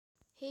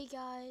Hey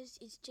guys,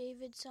 it's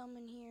David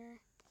Selman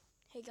here.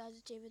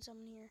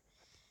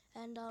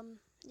 And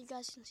you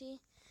guys can see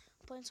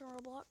I'm playing some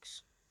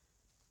Roblox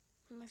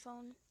on my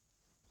phone.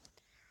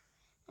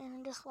 And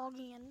I'm just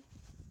logging in.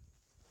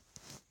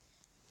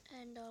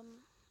 And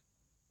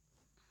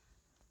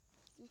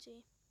you can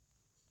see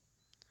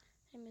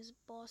my name is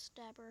Boss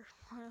Dapper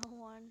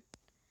 101.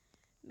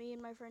 Me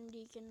and my friend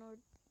Deacon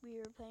we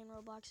were playing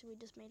Roblox and we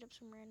just made up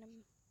some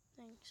random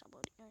thing.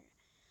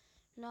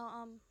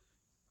 Now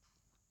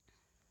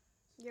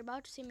you're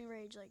about to see me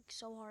rage like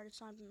so hard it's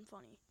not even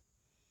funny.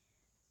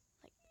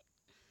 Like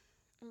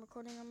I'm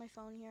recording on my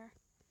phone here.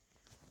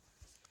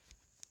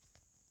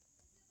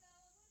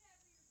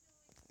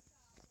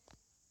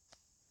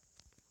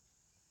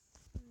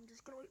 I'm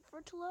just gonna wait for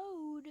it to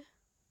load.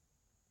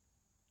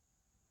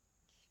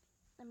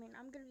 I mean,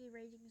 I'm gonna be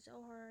raging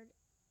so hard,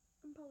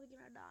 I'm probably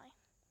gonna die.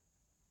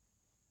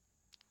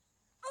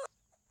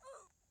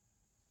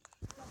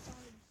 That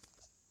sounded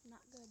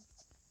not good.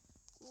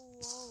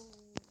 Whoa.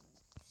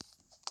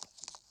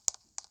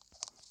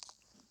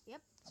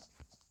 Yep,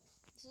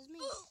 this is me.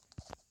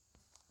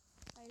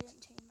 I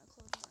didn't change my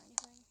clothes or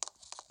anything.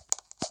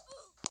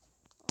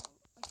 Oh,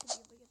 I should be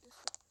able to get this.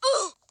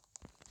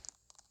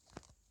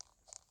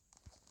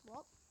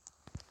 Well,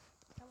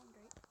 that went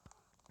great.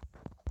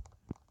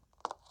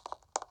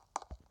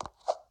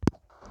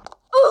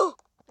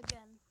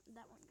 Again,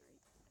 that went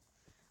great.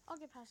 I'll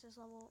get past this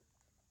level.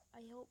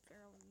 I hope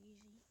fairly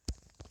easy.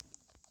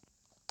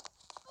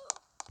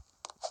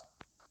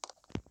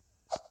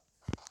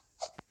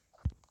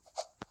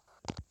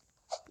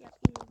 Yep,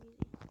 easy.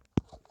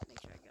 Make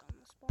sure I get on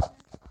the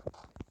spawner.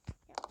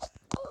 Yep.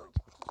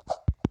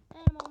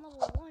 And I'm on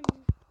level 1.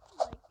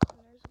 And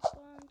there's a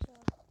bunch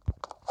of...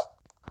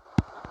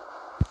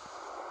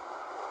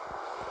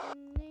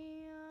 In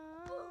the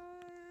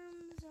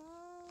arms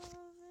of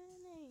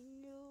an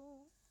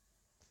angel.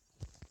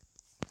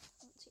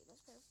 Let's see,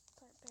 let's bury the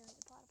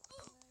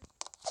platypus.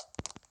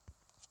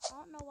 I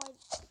don't know why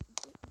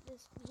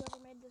whoever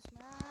made this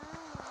map,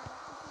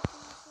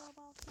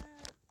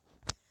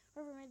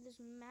 whoever made this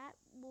map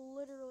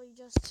literally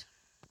just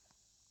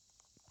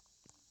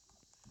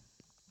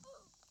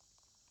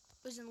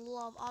was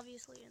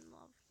obviously in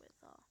love with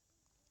the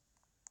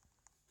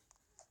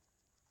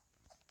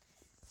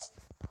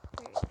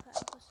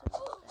platypus and oh,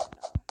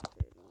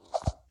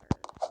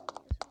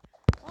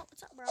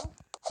 what's up, bro?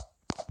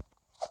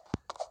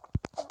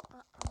 Oh,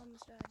 I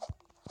almost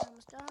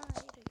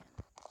died. Again.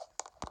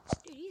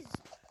 Dude, he's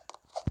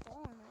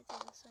falling right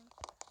through this thing.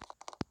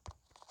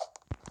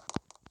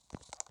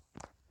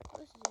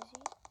 This is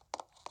easy.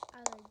 I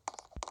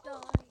just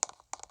die.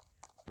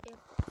 If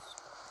it's...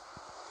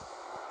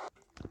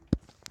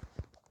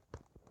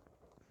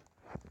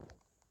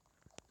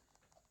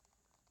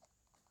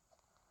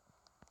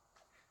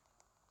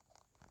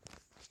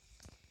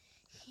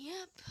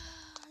 Yep,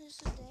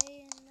 just a day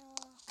in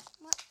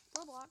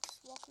Roblox,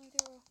 walking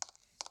through.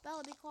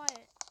 Bella, be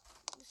quiet.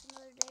 Just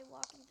another day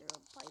walking through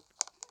a pipe.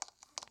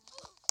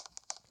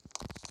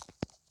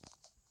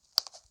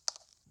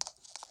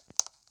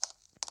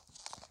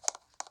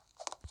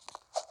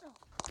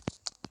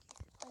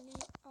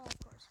 Oh, of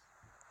course.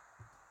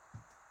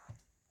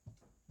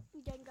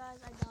 Again, guys,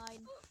 I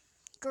died.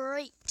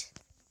 Great.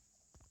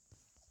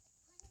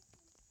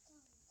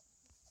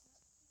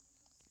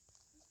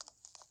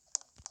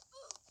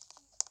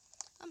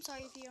 I'm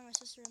sorry if you hear my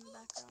sister in the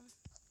background.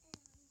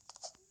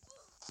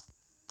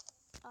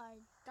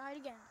 I died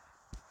again.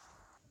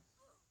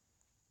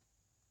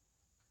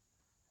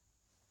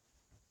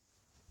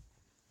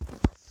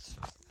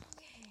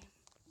 Okay.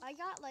 I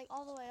got like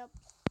all the way up.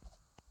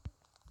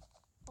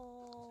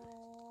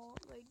 Oh,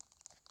 like,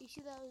 you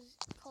see those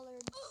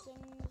colored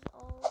things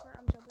all over?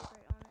 I'm jumping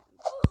right on it.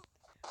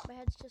 My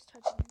head's just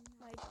touching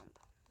my jump.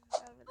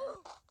 Right over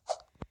there.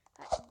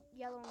 That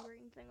yellow and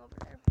green thing over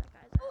there. That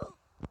guy's out.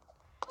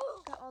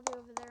 Got all the way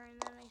over there,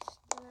 and then it just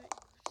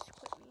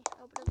quit me. I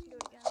hope it doesn't do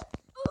it again.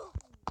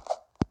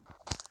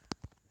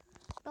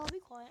 But I'll be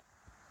quiet.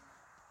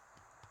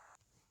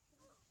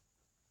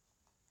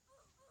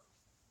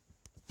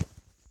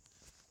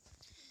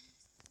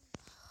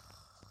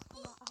 I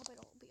hope I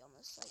don't be on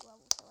this site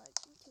level for like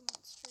 2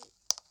 minutes straight.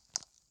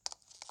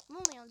 I'm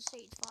only on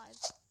stage 5.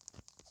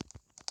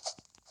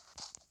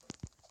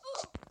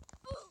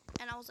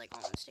 And I was like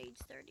on stage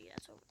 30.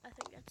 I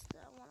think that's the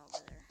one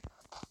over there.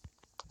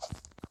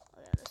 Oh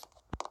yeah, this.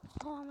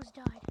 Oh, I almost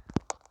died.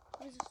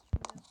 What is this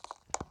window?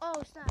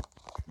 Oh, snap.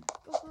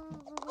 Go.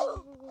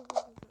 Oh.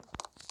 That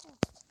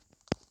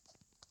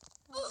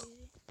was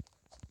easy.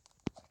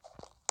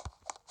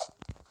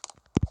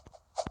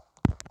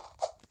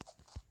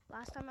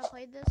 Last time I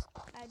played this,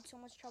 I had so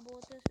much trouble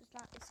with this.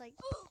 It's like,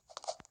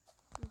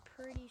 I'm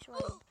pretty sure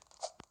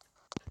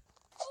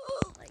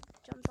I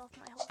jumped off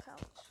my whole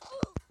couch.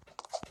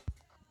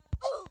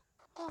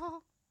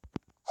 Oh.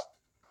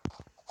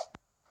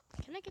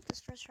 Can I get this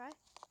first try?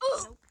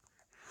 Nope.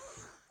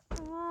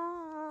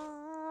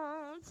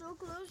 Oh, I'm so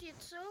close yet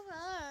so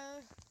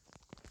far.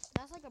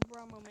 That's like a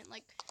bro moment.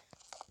 Like,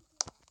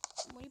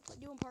 when you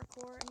doing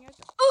parkour and you have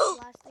to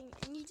blast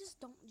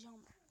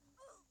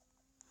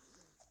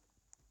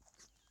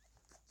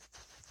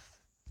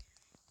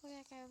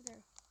over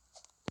there.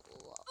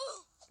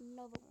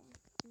 Another one.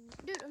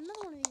 Dude,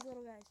 another one of these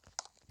little guys.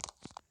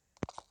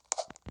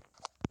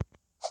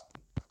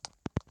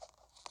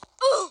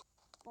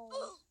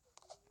 Balls.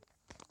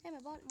 Hey, my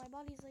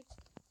body's like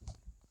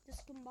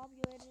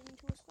discombobulated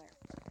into a square.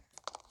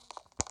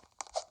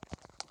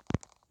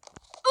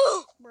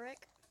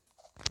 Brick.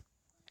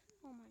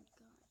 Oh my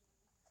god.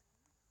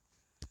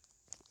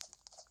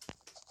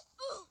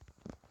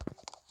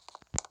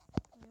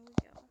 Here we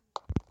go.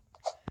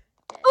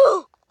 Dead.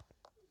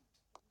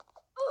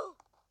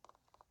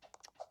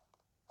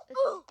 This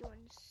is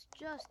doing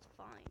just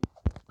fine.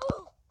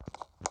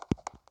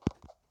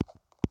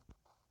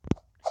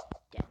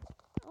 Dead.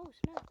 Oh,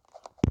 snap.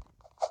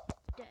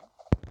 Dead.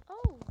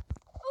 Oh.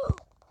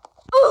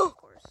 Of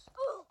course.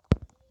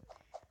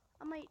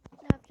 I might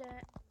have to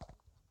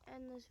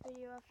end this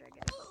video after I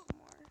get a couple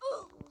more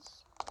levels.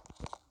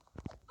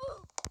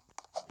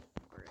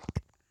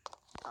 Brick.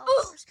 Oh,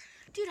 of course.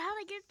 Dude, how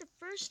did I get it the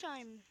first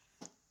time?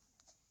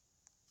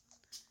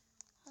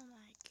 Oh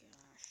my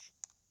gosh.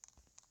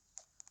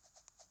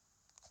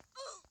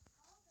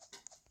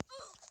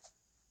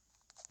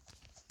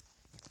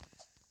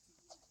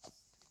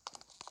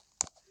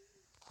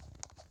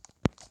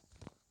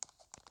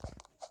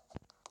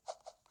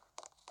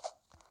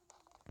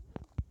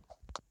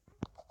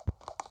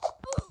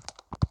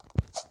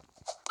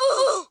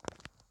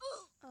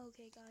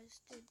 Okay,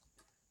 guys, dude.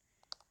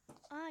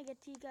 I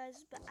get to you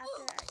guys, but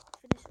after I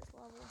finish this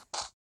level.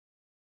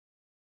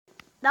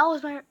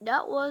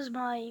 That was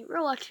my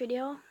Roblox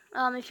video.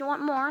 If you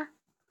want more,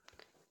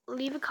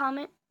 leave a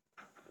comment.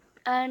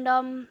 And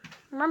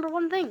remember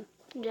one thing: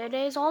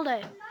 today is all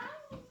day.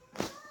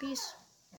 Peace.